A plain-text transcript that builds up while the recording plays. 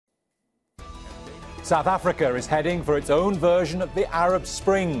South Africa is heading for its own version of the Arab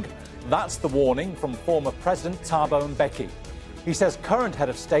Spring. That's the warning from former President Thabo Mbeki. He says current head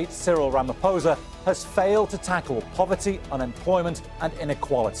of state Cyril Ramaphosa has failed to tackle poverty, unemployment and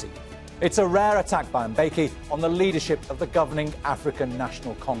inequality. It's a rare attack by Mbeki on the leadership of the governing African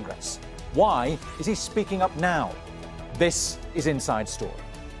National Congress. Why is he speaking up now? This is Inside Story.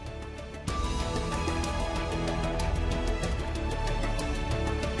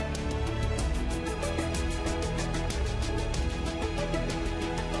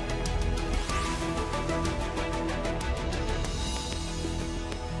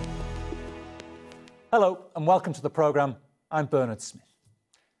 Hello and welcome to the programme. I'm Bernard Smith.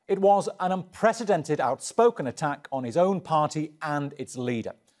 It was an unprecedented, outspoken attack on his own party and its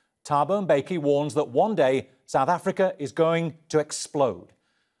leader. Thabo Mbeki warns that one day South Africa is going to explode.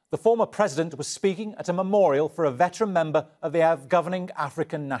 The former president was speaking at a memorial for a veteran member of the governing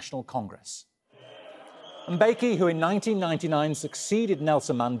African National Congress. Mbeki, who in 1999 succeeded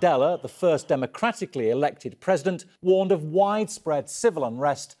Nelson Mandela, the first democratically elected president, warned of widespread civil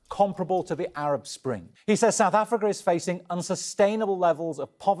unrest comparable to the Arab Spring. He says South Africa is facing unsustainable levels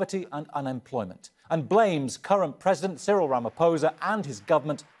of poverty and unemployment and blames current President Cyril Ramaphosa and his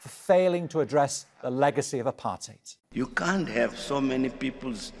government for failing to address the legacy of apartheid. You can't have so many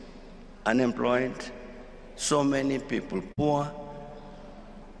people unemployed, so many people poor,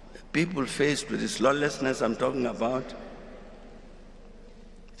 people faced with this lawlessness I'm talking about,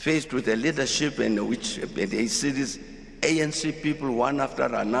 faced with a leadership in which they see these ANC people one after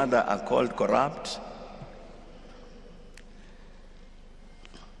another are called corrupt.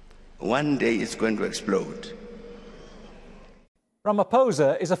 One day it's going to explode.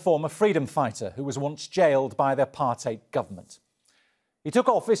 Ramaphosa is a former freedom fighter who was once jailed by the apartheid government. He took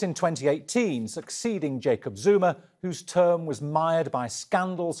office in 2018, succeeding Jacob Zuma, whose term was mired by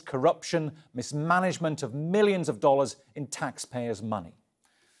scandals, corruption, mismanagement of millions of dollars in taxpayers' money.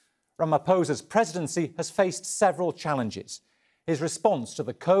 Ramaphosa's presidency has faced several challenges. His response to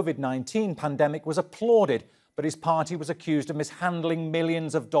the COVID-19 pandemic was applauded, but his party was accused of mishandling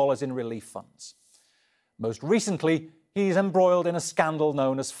millions of dollars in relief funds. Most recently, he's embroiled in a scandal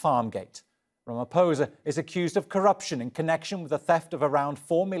known as Farmgate. Ramaphosa is accused of corruption in connection with the theft of around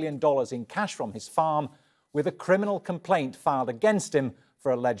 $4 million in cash from his farm, with a criminal complaint filed against him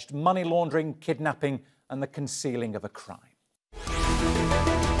for alleged money laundering, kidnapping and the concealing of a crime.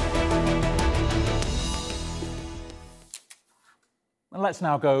 And let's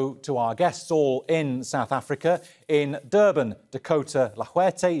now go to our guests, all in South Africa. In Durban, Dakota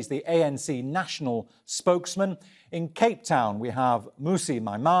Legoete is the ANC national spokesman. In Cape Town, we have Mmusi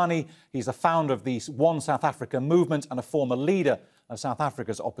Maimane. He's the founder of the One South Africa movement and a former leader of South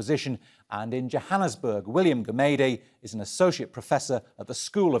Africa's opposition. And in Johannesburg, William Gumede is an associate professor at the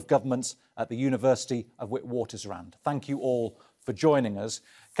School of Governments at the University of Witwatersrand. Thank you all for joining us.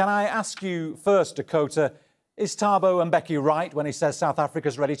 Can I ask you first, Dakota, is Thabo Mbeki right when he says South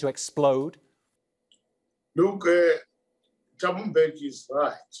Africa's ready to explode? Look, Thabo Mbeki is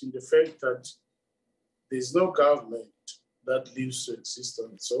right in the fact that there's no government that lives to exist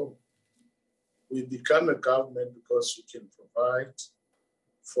on its own. We become a government because we can provide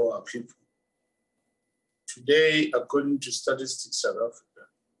for our people. Today, according to Statistics South Africa,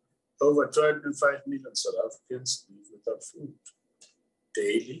 over 205 million South Africans live without food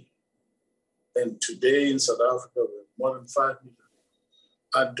daily. And today in South Africa, we have more than 5 million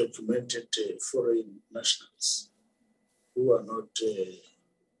undocumented foreign nationals who are not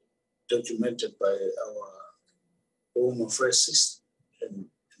documented by our Home Affairs system, and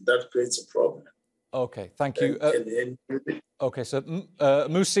that creates a problem. OK, thank you. OK, so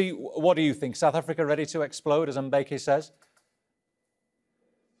Mmusi, what do you think? South Africa ready to explode, as Mbeki says?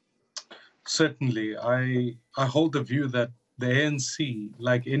 Certainly. I hold the view that the ANC,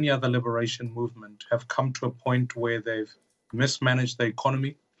 like any other liberation movement, have come to a point where they've mismanaged the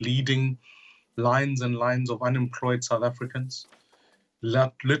economy, leading lines and lines of unemployed South Africans.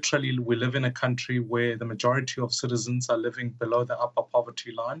 Literally, we live in a country where the majority of citizens are living below the upper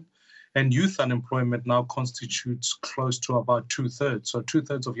poverty line, and youth unemployment now constitutes close to about 2/3. So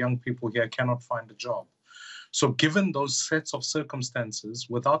 2/3 of young people here cannot find a job. So given those sets of circumstances,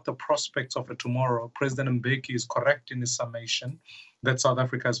 without the prospects of a tomorrow, President Mbeki is correct in his summation that South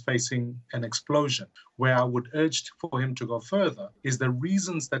Africa is facing an explosion. Where I would urge for him to go further is the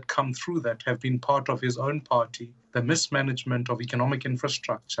reasons that come through that have been part of his own party, the mismanagement of economic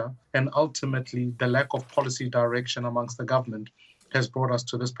infrastructure, and ultimately the lack of policy direction amongst the government has brought us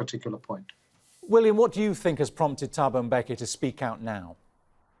to this particular point. William, what do you think has prompted Thabo Mbeki to speak out now?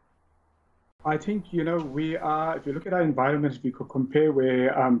 I think, we are, if you look at our environment, if you could compare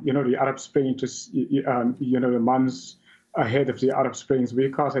where, the Arab Spring, the months ahead of the Arab Springs, we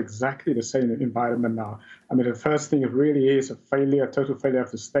got exactly the same environment now. I mean, the first thing, it really is a failure, a total failure of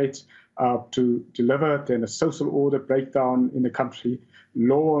the state to deliver, then a social order breakdown in the country, a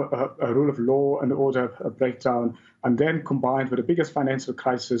rule of law and order breakdown, and then combined with the biggest financial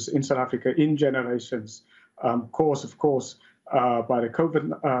crisis in South Africa in generations, caused, of course, by the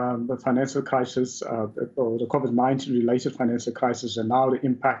COVID the financial crisis, or the COVID-19 related financial crisis, and now the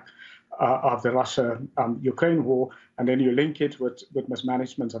impact of the Russia-Ukraine war, and then you link it with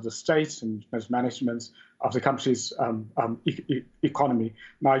mismanagement of the states and mismanagement of the country's economy.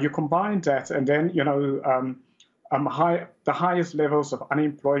 Now you combine that, and then the highest levels of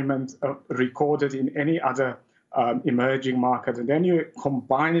unemployment recorded in any other emerging market, and then you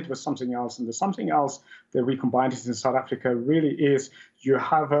combine it with something else, and the something else that we combined it in South Africa really is you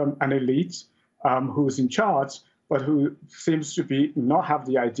have an elite who's in charge, but who seems to not have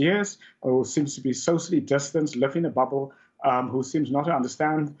the ideas, or who seems to be socially distant, live in a bubble, who seems not to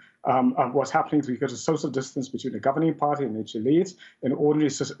understand what's happening because of social distance between the governing party and its elites and ordinary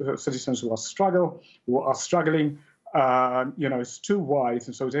citizens who are struggling. It's too wide,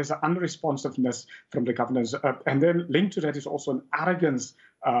 and so there's an unresponsiveness from the governors. And then linked to that is also an arrogance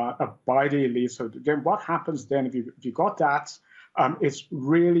by the elite. So then what happens then if you got that? It's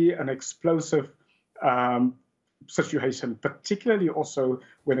really an explosive situation, particularly also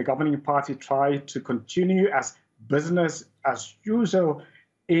when the governing party tried to continue as business as usual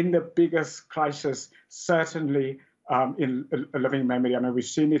in the biggest crisis, certainly in living memory. I mean, we've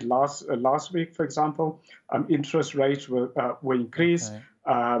seen it last week, for example. Interest rates were increased.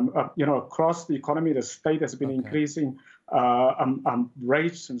 Okay. Across the economy, the state has been increasing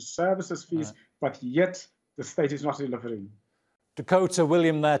rates and services fees, but yet the state is not delivering. Dakota,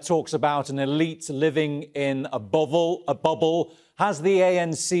 William there talks about an elite living in a bubble. Has the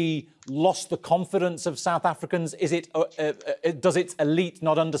ANC lost the confidence of South Africans? Does its elite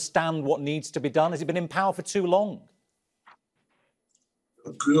not understand what needs to be done? Has it been in power for too long?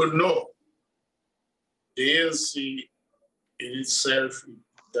 No. The ANC in itself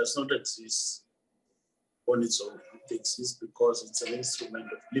does not exist on its own. It exists because it's an instrument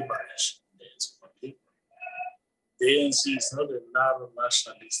of liberation. The ANC is not a narrow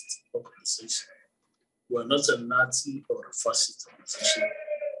nationalist organization. We're not a Nazi or a fascist organization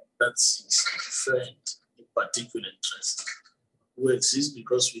that seeks to defend a particular interest. We exist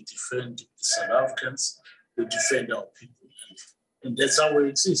because we defend the South Africans, we defend our people. And that's how we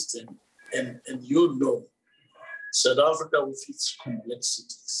exist. And South Africa with its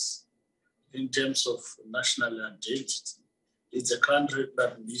complexities in terms of national identity, it's a country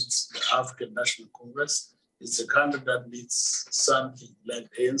that needs the African National Congress. It's a country that needs something like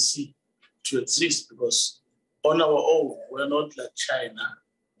ANC to exist, because on our own, we're not like China,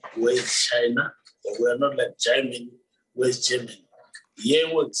 where's China, or we're not like Germany, where's Germany. Here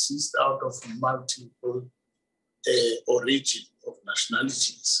we exist out of multiple origin of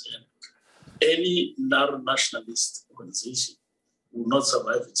nationalities. And any narrow nationalist organization will not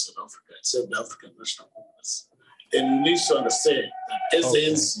survive in South Africa except the African National Congress. And you need to understand that as the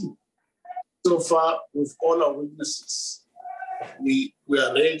ANC, so far, with all our weaknesses, we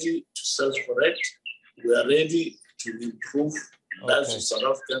are ready to self-correct, we are ready to improve lives of South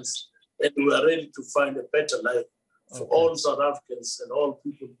Africans, and we are ready to find a better life for all South Africans and all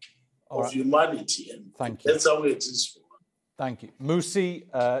people of humanity. And that's how we exist for. Thank you. Mmusi,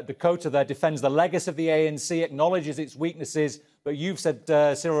 Dakota there defends the legacy of the ANC, acknowledges its weaknesses, but you've said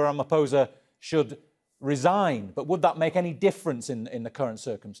Cyril Ramaphosa should resign. But would that make any difference in the current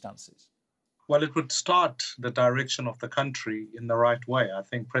circumstances? Well, it would start the direction of the country in the right way. I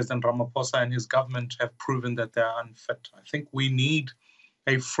think President Ramaphosa and his government have proven that they're unfit. I think we need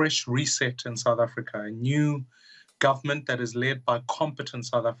a fresh reset in South Africa, a new government that is led by competent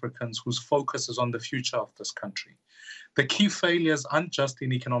South Africans whose focus is on the future of this country. The key failures aren't just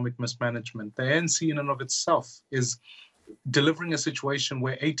in economic mismanagement. The ANC in and of itself is delivering a situation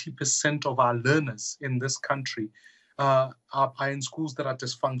where 80% of our learners in this country are in schools that are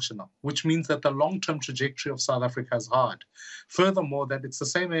dysfunctional, which means that the long-term trajectory of South Africa is hard. Furthermore, that it's the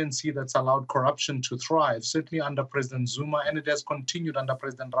same ANC that's allowed corruption to thrive, certainly under President Zuma, and it has continued under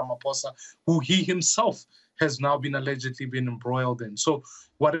President Ramaphosa, who he himself has now allegedly been embroiled in. So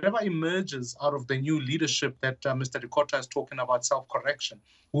whatever emerges out of the new leadership that Mr. Dakota is talking about, self-correction,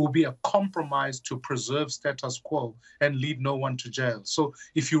 will be a compromise to preserve status quo and lead no one to jail. So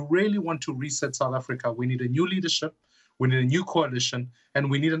if you really want to reset South Africa, we need a new leadership. We need a new coalition, and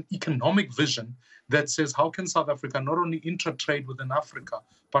we need an economic vision that says, how can South Africa not only intertrade within Africa,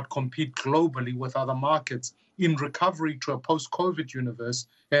 but compete globally with other markets in recovery to a post-COVID universe,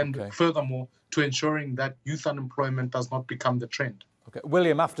 and furthermore, to ensuring that youth unemployment does not become the trend. Okay.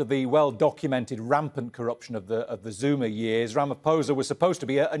 William, after the well-documented rampant corruption of the Zuma years, Ramaphosa was supposed to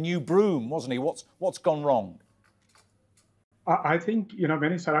be a new broom, wasn't he? What's gone wrong? I think,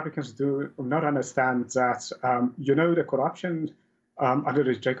 many South Africans do not understand that, the corruption under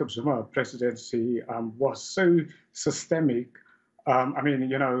the Jacob Zuma presidency was so systemic.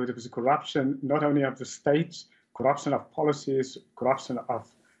 There was a corruption not only of the state, corruption of policies, corruption of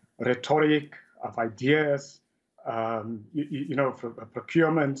rhetoric, of ideas, for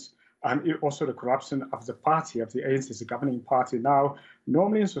procurement, and also the corruption of the party, of the ANC, the governing party. Now,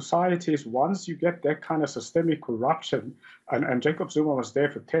 normally in societies, once you get that kind of systemic corruption, and Jacob Zuma was there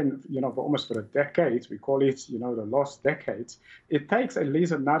for almost for a decade, we call it, the lost decades, it takes at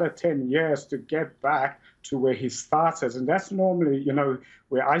least another 10 years to get back to where he started. And that's normally,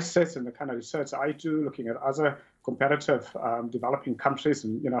 where I sit and the kind of research I do, looking at other competitive developing countries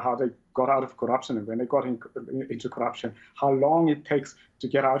and how they got out of corruption and when they got into corruption, how long it takes to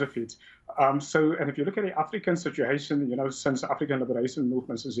get out of it. And if you look at the African situation, since the African liberation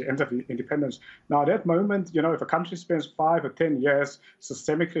movement, since the end of independence, now at that moment, if a country spends 5 or 10 years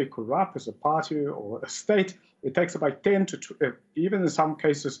systemically corrupt as a party or a state, it takes about 10 to, even in some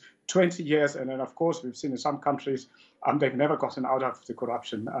cases, 20 years. And then, of course, we've seen in some countries, they've never gotten out of the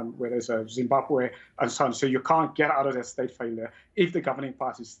corruption, whereas Zimbabwe and so on. So you can't get out of that state failure if the governing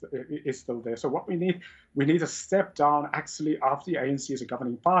party is still there. So what we need a step down, actually, after the ANC as a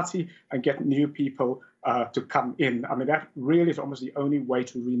governing party and get new people to come in. I mean, that really is almost the only way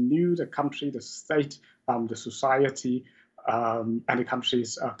to renew the country, the state, the society, and the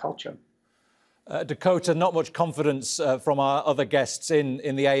country's culture. Dakota, not much confidence from our other guests in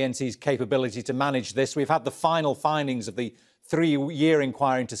the ANC's capability to manage this. We've had the final findings of the 3-year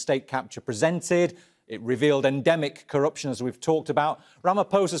inquiry into state capture presented. It revealed endemic corruption, as we've talked about.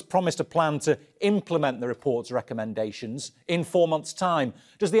 Ramaphosa's promised a plan to implement the report's recommendations in 4 months' time.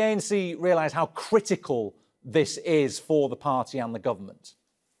 Does the ANC realise how critical this is for the party and the government?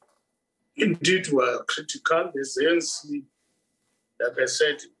 Indeed, we are critical. As the ANC, like I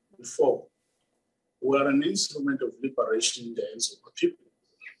said before, we are an instrument of liberation in the hands of the people.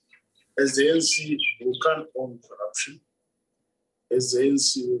 As the ANC, we can't own corruption. As the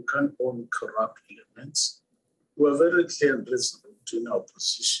ANC, we can't own corrupt elements. We are very clear and resolute in our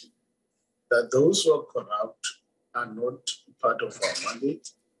position that those who are corrupt are not part of our mandate,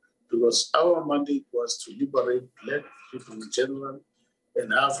 because our mandate was to liberate Black people in general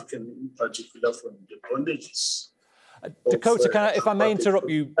and African in particular from the bondages. Dakota, if I may interrupt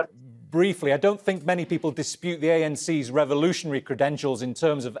you briefly, I don't think many people dispute the ANC's revolutionary credentials in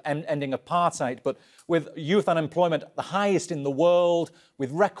terms of ending apartheid, but with youth unemployment the highest in the world,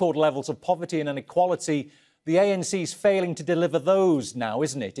 with record levels of poverty and inequality, the ANC's failing to deliver those now,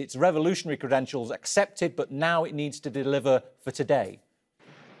 isn't it? Its revolutionary credentials accepted, but now it needs to deliver for today.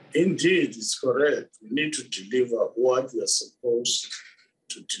 Indeed, it's correct. We need to deliver what we are supposed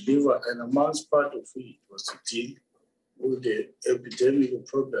to deliver, and amongst part of it was to deal with the epidemic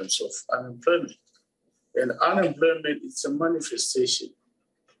problems of unemployment. And unemployment is a manifestation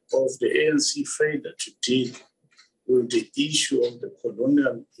of the ANC failure to deal with the issue of the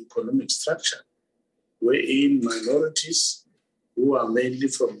colonial economic structure, wherein minorities who are mainly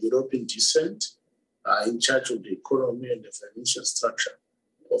from European descent are in charge of the economy and the financial structure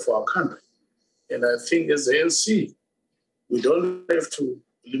of our country. And I think as the ANC, we don't have to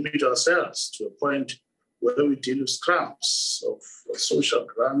limit ourselves to a point where we deal with crumbs of social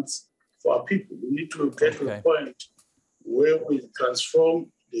grants for our people. We need to get to a point where we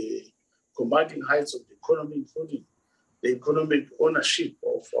transform the commanding heights of the economy, including the economic ownership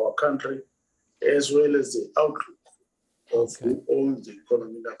of our country, as well as the outlook of who owns the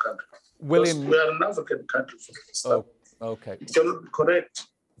economy in our country. William, we are an African country for the start. It cannot be correct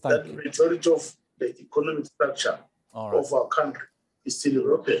that the majority of the economic structure of our country is still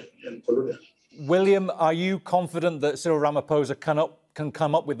European and colonial. William, are you confident that Cyril Ramaphosa can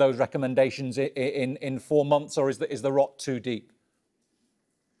come up with those recommendations in 4 months, or is the rot too deep?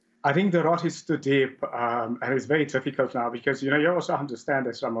 I think the rot is too deep, and it's very difficult now because, you also understand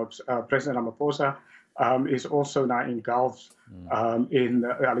that President Ramaphosa is also now engulfed in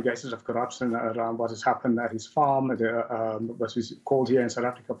allegations of corruption around what has happened at his farm, what is called here in South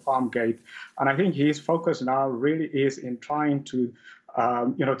Africa Farmgate. And I think his focus now really is in trying to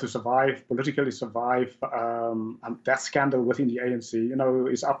to survive, politically survive that scandal within the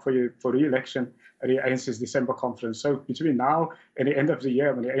ANC, is up for re-election at the ANC's December conference. So between now and the end of the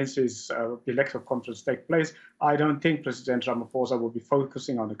year, when the ANC's electoral conference takes place, I don't think President Ramaphosa will be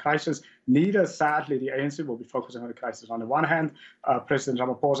focusing on the crisis. Neither, sadly, the ANC will be focusing on the crisis. On the one hand, President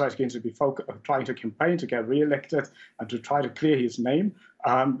Ramaphosa is going to be trying to campaign to get re-elected and to try to clear his name,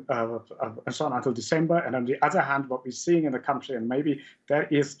 and so on until December. And on the other hand, what we're seeing in the country, and maybe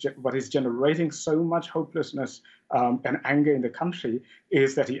that is what is generating so much hopelessness and anger in the country,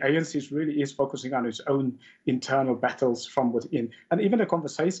 is that the ANC really is focusing on its own internal battles from within. And even the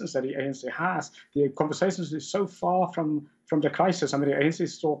conversations that the ANC has, the conversations is so far from the crisis. I mean, the ANC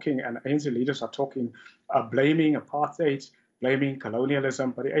is talking, and ANC leaders are talking, blaming apartheid, blaming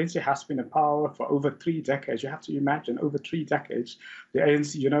colonialism, but the ANC has been in power for over 3 decades. You have to imagine, over 3 decades. The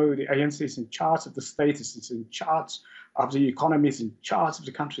ANC, the ANC is in charge of the state, it's in charge of the economy, is in charge of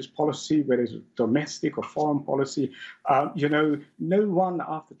the country's policy, whether it's domestic or foreign policy. No one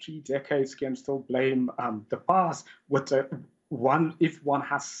after 3 decades can still blame the past with if one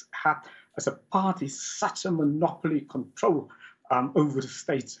has had, as a party, such a monopoly control over the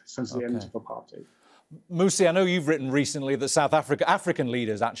state since the end of apartheid. Mmusi, I know you've written recently that African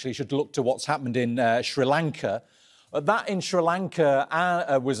leaders actually should look to what's happened in Sri Lanka. That in Sri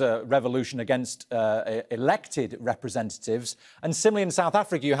Lanka was a revolution against elected representatives. And similarly in South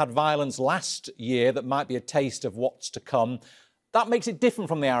Africa, you had violence last year that might be a taste of what's to come. That makes it different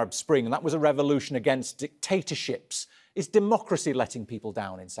from the Arab Spring, and that was a revolution against dictatorships. Is democracy letting people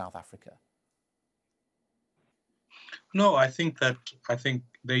down in South Africa? No, I think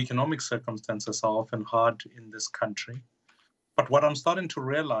the economic circumstances are often hard in this country. But what I'm starting to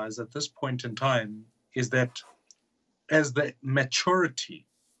realize at this point in time is that as the maturity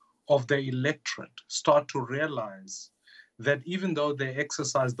of the electorate start to realize that even though they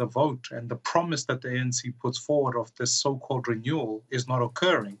exercise the vote and the promise that the ANC puts forward of this so-called renewal is not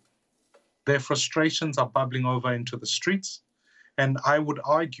occurring, their frustrations are bubbling over into the streets. And I would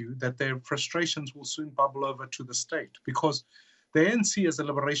argue that their frustrations will soon bubble over to the state, because the ANC as a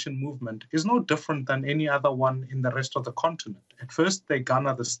liberation movement is no different than any other one in the rest of the continent. At first, they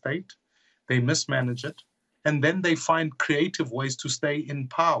gunner the state, they mismanage it, and then they find creative ways to stay in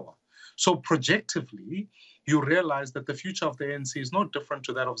power. So projectively, you realize that the future of the ANC is no different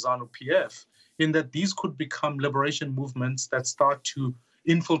to that of ZANU-PF, in that these could become liberation movements that start to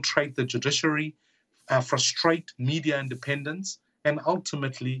infiltrate the judiciary, frustrate media independence, and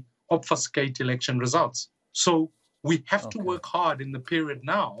ultimately obfuscate election results. So we have to work hard in the period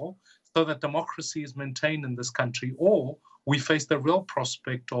now so that democracy is maintained in this country, or we face the real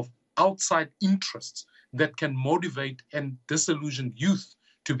prospect of outside interests that can motivate and disillusion youth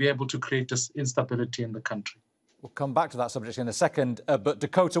to be able to create this instability in the country. We'll come back to that subject in a second. But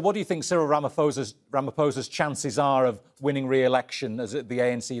Dakota, what do you think Cyril Ramaphosa's chances are of winning re-election as the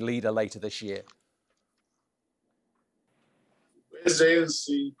ANC leader later this year? As the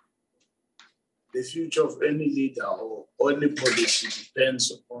ANC, the future of any leader or any policy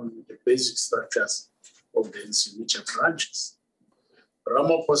depends upon the basic structures of the ANC, which are branches.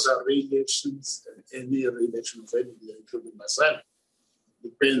 Ramaphosa re-elections and any re-election of any leader, including myself,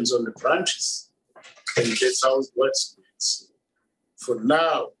 depends on the branches. And that's how it works. For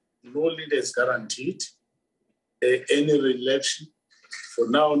now, no leader is guaranteed any re-election. For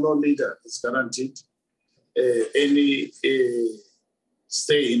now, no leader is guaranteed any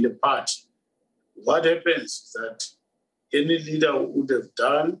stay in the party. What happens is that any leader would have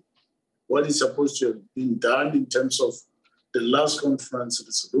done what is supposed to have been done in terms of the last conference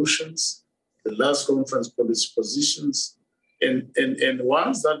resolutions, the last conference policy positions, and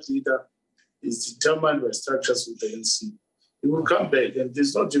once that leader is determined by structures with the ANC, he will come back, and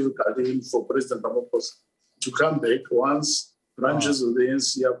there's no difficulty even for President Ramaphosa to come back once branches of the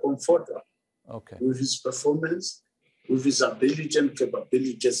ANC are comfortable with his performance, with his ability and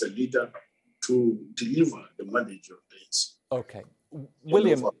capability as a leader to deliver the mandate of the ANC. Okay.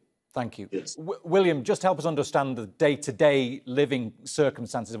 William, thank you. Yes. William, just help us understand the day-to-day living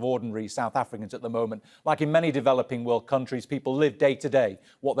circumstances of ordinary South Africans at the moment. Like in many developing world countries, people live day-to-day.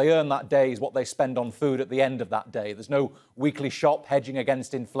 What they earn that day is what they spend on food at the end of that day. There's no weekly shop hedging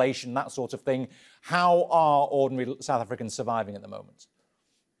against inflation, that sort of thing. How are ordinary South Africans surviving at the moment?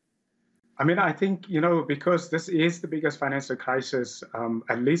 I mean, I think, because this is the biggest financial crisis,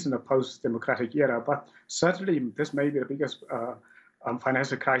 at least in the post-democratic era, but certainly this may be the biggest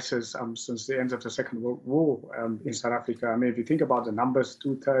financial crisis since the end of the Second World War in South Africa. I mean, if you think about the numbers,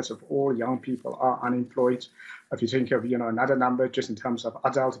 2/3 of all young people are unemployed. If you think of, another number just in terms of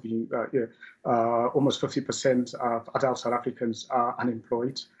adults being, almost 50% of adult South Africans are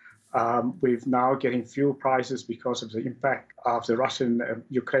unemployed. We're now getting fuel prices because of the impact of the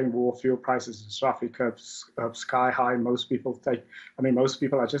Russian-Ukraine war. Fuel prices in South Africa sky high. Most people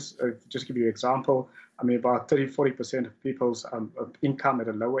are just give you an example. I mean, about 30-40% of people's income at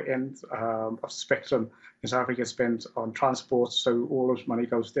the lower end of spectrum in South Africa spent on transport, so all of money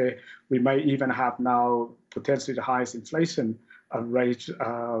goes there. We may even have now potentially the highest inflation rate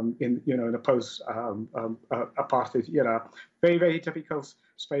in the post-apartheid era. Very, very difficult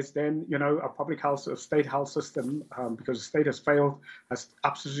space. Then, a public health, a state health system, because the state has failed, has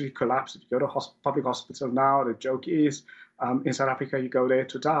absolutely collapsed. If you go to public hospital now, the joke is, in South Africa, you go there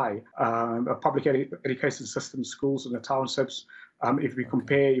to die. A public education system, schools in the townships, if we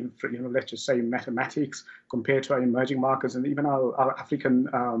compare, let's just say mathematics, compared to our emerging markets and even our African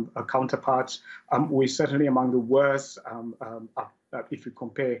counterparts, we're certainly among the worst if you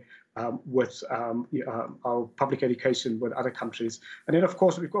compare with our public education with other countries. And then, of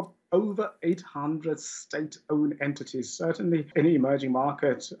course, we've got over 800 state-owned entities. Certainly, any emerging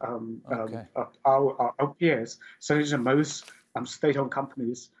market, our peers, certainly the most state-owned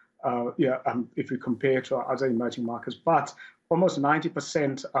companies, if we compare to our other emerging markets. But almost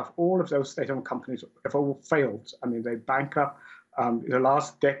 90% of all of those state-owned companies have all failed. I mean, they're bankrupt. In the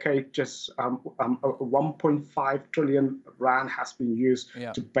last decade, just 1.5 trillion rand has been used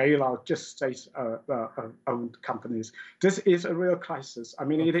to bail out just state-owned companies. This is a real crisis. I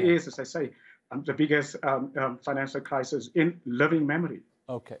mean, it is, as I say, the biggest financial crisis in living memory.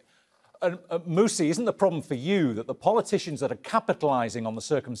 Okay. Mmusi, isn't the problem for you that the politicians that are capitalising on the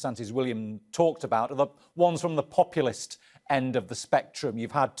circumstances William talked about are the ones from the populist end of the spectrum?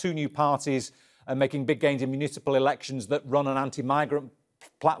 You've had two new parties making big gains in municipal elections that run on anti-migrant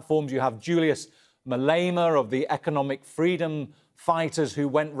platforms. You have Julius Malema of the economic freedom fighters who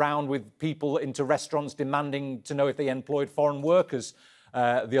went round with people into restaurants demanding to know if they employed foreign workers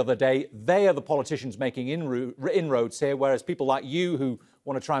the other day. They are the politicians making inroads here, whereas people like you who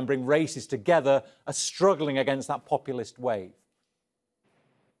want to try and bring races together are struggling against that populist wave.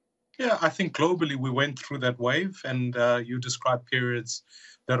 Yeah, I think globally we went through that wave, and you described periods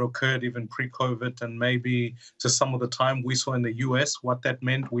that occurred even pre-COVID, and maybe to some of the time we saw in the US what that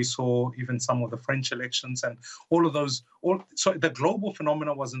meant. We saw even some of the French elections and all of those. So the global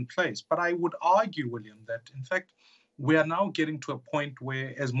phenomena was in place. But I would argue, William, that in fact we are now getting to a point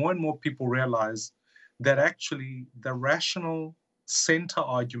where, as more and more people realize that actually the rational center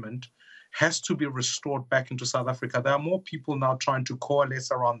argument has to be restored back into South Africa. There are more people now trying to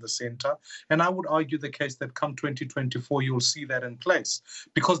coalesce around the center. And I would argue the case that come 2024, you'll see that in place.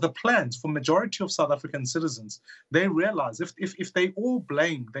 Because the plans for majority of South African citizens, they realize if they all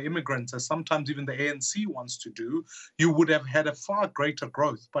blame the immigrants, as sometimes even the ANC wants to do, you would have had a far greater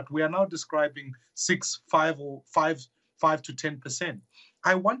growth. But we are now describing 5 to 10%.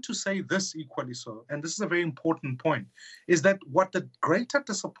 I want to say this equally so, and this is a very important point, is that what the greater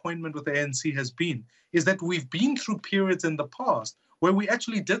disappointment with the ANC has been is that we've been through periods in the past where we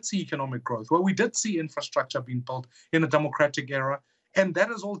actually did see economic growth, where we did see infrastructure being built in a democratic era, and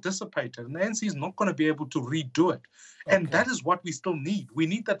that is all dissipated. And the ANC is not going to be able to redo it. And that is what we still need. We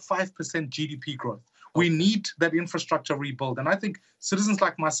need that 5% GDP growth. We need that infrastructure rebuild. And I think citizens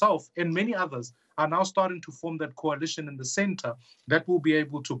like myself and many others are now starting to form that coalition in the center that will be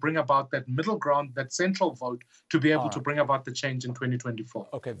able to bring about that middle ground, that central vote, to be able to bring about the change in 2024.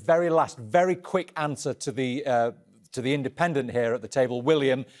 Okay, very quick answer to the independent here at the table.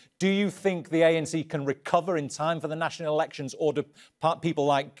 William, do you think the ANC can recover in time for the national elections, or do people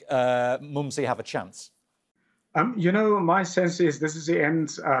like Mmusi have a chance? My sense is this is the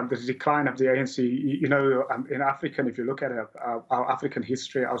end, the decline of the ANC. In African, if you look at our African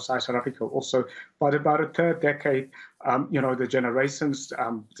history outside South Africa, also, but about a third decade, the generations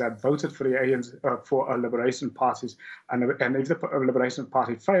that voted for the ANC, for liberation parties, and if the Liberation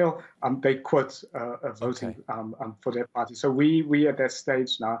Party fail, they quit voting for their party. So we at that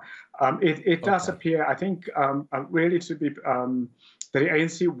stage now. It does appear, I think, really to be that the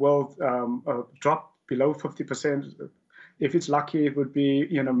ANC will drop below 50%. If it's lucky, it would be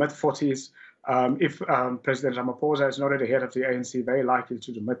mid-40s. If President Ramaphosa is not at the head of the ANC, very likely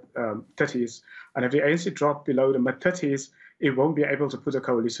to the mid-30s. And if the ANC drop below the mid-30s, it won't be able to put a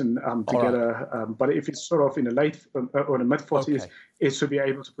coalition together. Right. But if it's sort of in the late or the mid-40s, it should be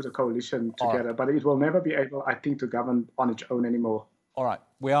able to put a coalition together. Right. But it will never be able, I think, to govern on its own anymore. All right,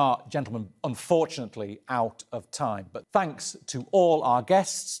 we are, gentlemen, unfortunately out of time. But thanks to all our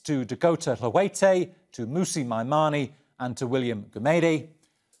guests, to Dakota, Legoete, to Mmusi Maimane and to William Gumede.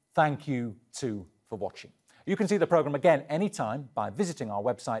 Thank you, too, for watching. You can see the programme again anytime by visiting our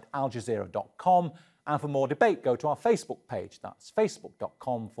website, aljazeera.com. And for more debate, go to our Facebook page. That's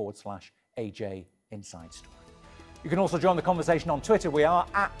facebook.com/AJ Inside Story. You can also join the conversation on Twitter. We are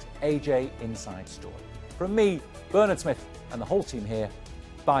at AJ Inside Story. From me, Bernard Smith, and the whole team here,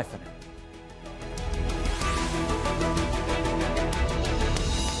 bye for now.